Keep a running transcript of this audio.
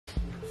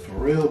for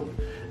real.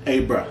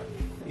 Hey, bro.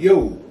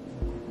 Yo,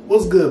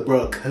 what's good,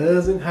 bro?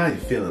 Cousin, how you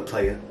feeling,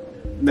 player?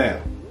 Now,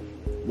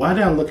 why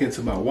did I look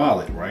into my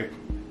wallet, right?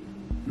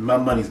 My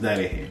money's not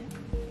in here.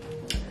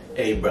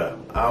 Hey, bro,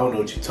 I don't know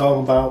what you're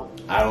talking about.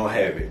 I don't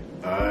have it.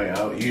 All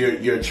right,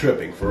 you're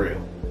tripping for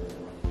real.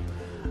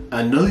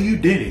 I know you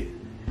did it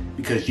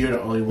because you're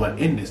the only one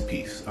in this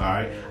piece. All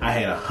right, I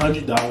had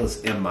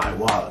 $100 in my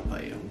wallet,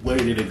 player. Where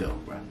did it go,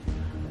 bro?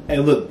 Hey,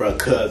 look, bro,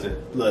 cousin.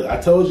 Look,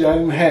 I told you I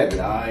didn't have it.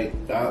 All right,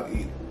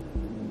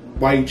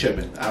 why you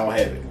tripping? I don't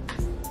have it.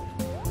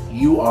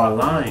 You are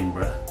lying,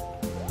 bro.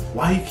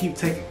 Why you keep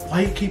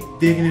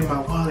digging in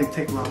my wallet, and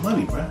taking my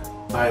money, bro?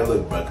 All right,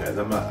 look, bro, cuz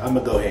I'm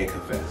gonna go ahead and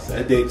confess.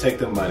 I did take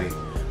the money,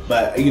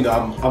 but you know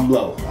I'm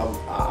low.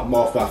 I'm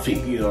off my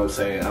feet. You know what I'm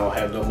saying? I don't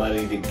have no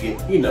money to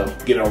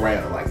get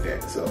around like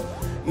that. So,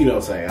 you know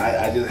what I'm saying?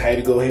 I just had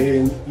to go ahead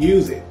and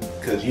use it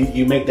because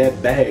you make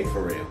that bag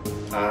for real.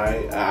 All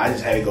right, I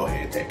just had to go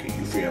ahead and take it.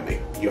 You feel me?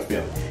 You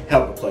feel me?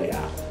 Help the play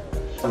out.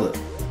 Look,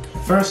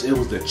 first it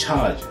was the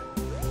charger.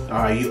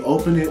 All right, you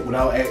open it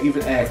without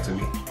even asking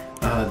me.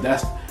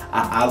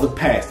 I look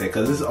past that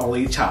because it's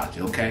only a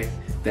charger, okay?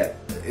 That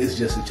is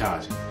just a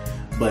charger.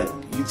 But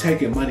you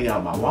taking money out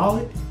of my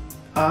wallet?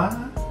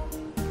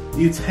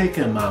 You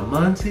taking my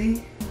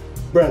money?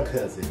 Bruh,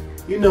 cousin,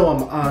 you know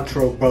I'm an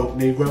intro broke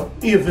Negro.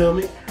 You feel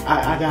me?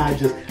 I gotta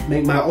just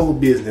make my own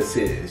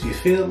businesses. You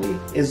feel me?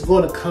 It's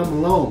gonna come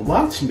along.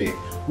 Watch me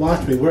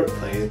work,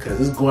 player,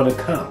 because it's gonna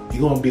come.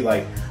 You're gonna be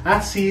like,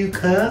 I see you,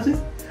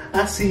 cousin.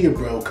 I see you,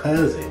 bro,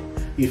 cousin.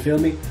 You feel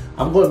me?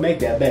 I'm gonna make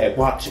that bag.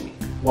 Watch me.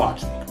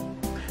 Watch me.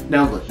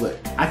 Now look,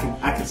 I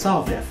can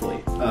solve that for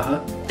you.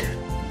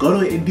 Go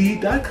to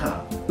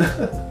Indeed.com,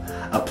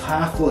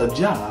 apply for a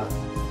job,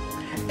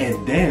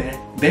 and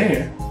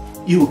there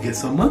you will get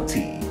some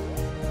money.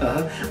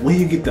 When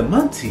you get the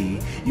money,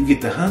 you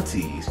get the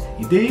hunties.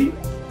 You dig?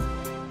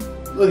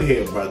 Look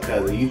here, bro,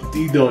 cousin.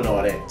 You doing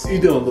all that? You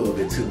doing a little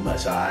bit too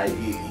much, all right?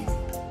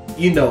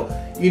 You know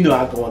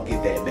I gonna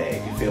get that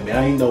bag. You feel me?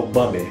 I ain't no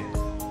bummy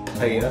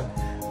player.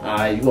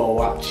 Alright, you gonna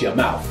watch your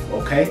mouth,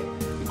 okay?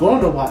 You're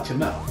gonna watch your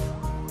mouth.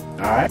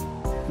 Alright?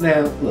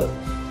 Now, look.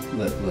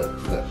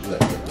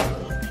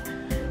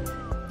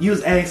 You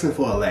was asking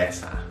for it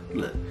last time.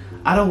 Look,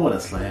 I don't want to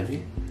slam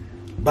you,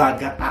 but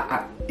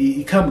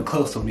you coming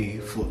close to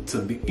me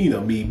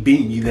me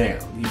beating you down.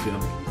 You feel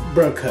me?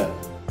 Bro, cut.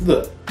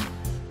 Look,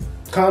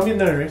 calm your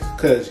nerves,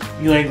 cause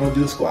you ain't gonna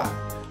do squat.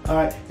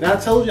 Alright? And I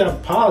told you I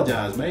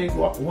apologize, man.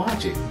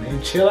 Watch it,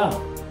 man. Chill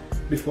out.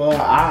 Before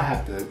I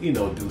have to,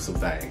 do some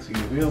things. You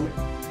feel me?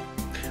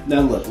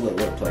 Now look,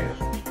 player.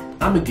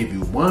 I'm gonna give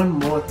you one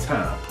more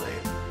time, player.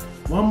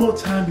 One more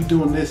time you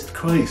doing this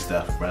crazy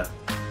stuff, bruh.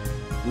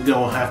 We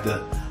gonna have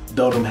to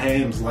throw them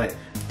hands like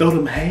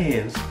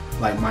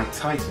Mike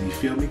Tyson, you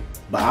feel me?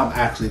 But I'm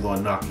actually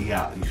gonna knock you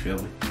out, you feel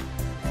me?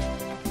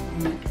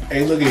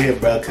 Hey, look at here,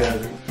 bro,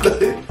 cousin.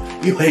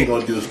 You ain't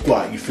gonna do a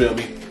squat, you feel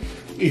me?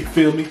 You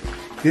feel me?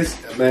 This,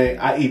 man,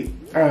 I eat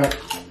it.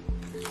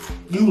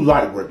 You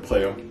light work,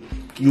 player.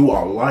 You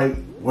are light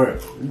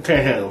work. You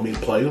can't handle me,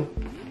 player.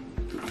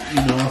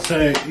 You know what I'm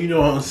saying? You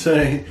know what I'm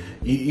saying?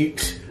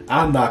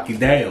 I'll knock you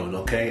down,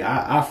 okay?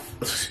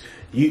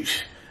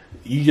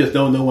 You just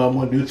don't know what I'm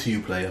gonna do to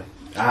you, player.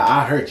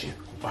 I hurt you.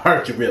 I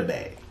hurt you real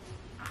bad.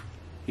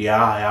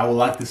 Yeah, I would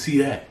like to see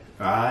that.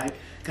 Alright?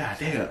 God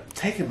damn,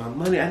 taking my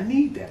money. I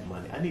need that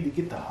money. I need to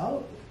get the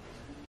hoe.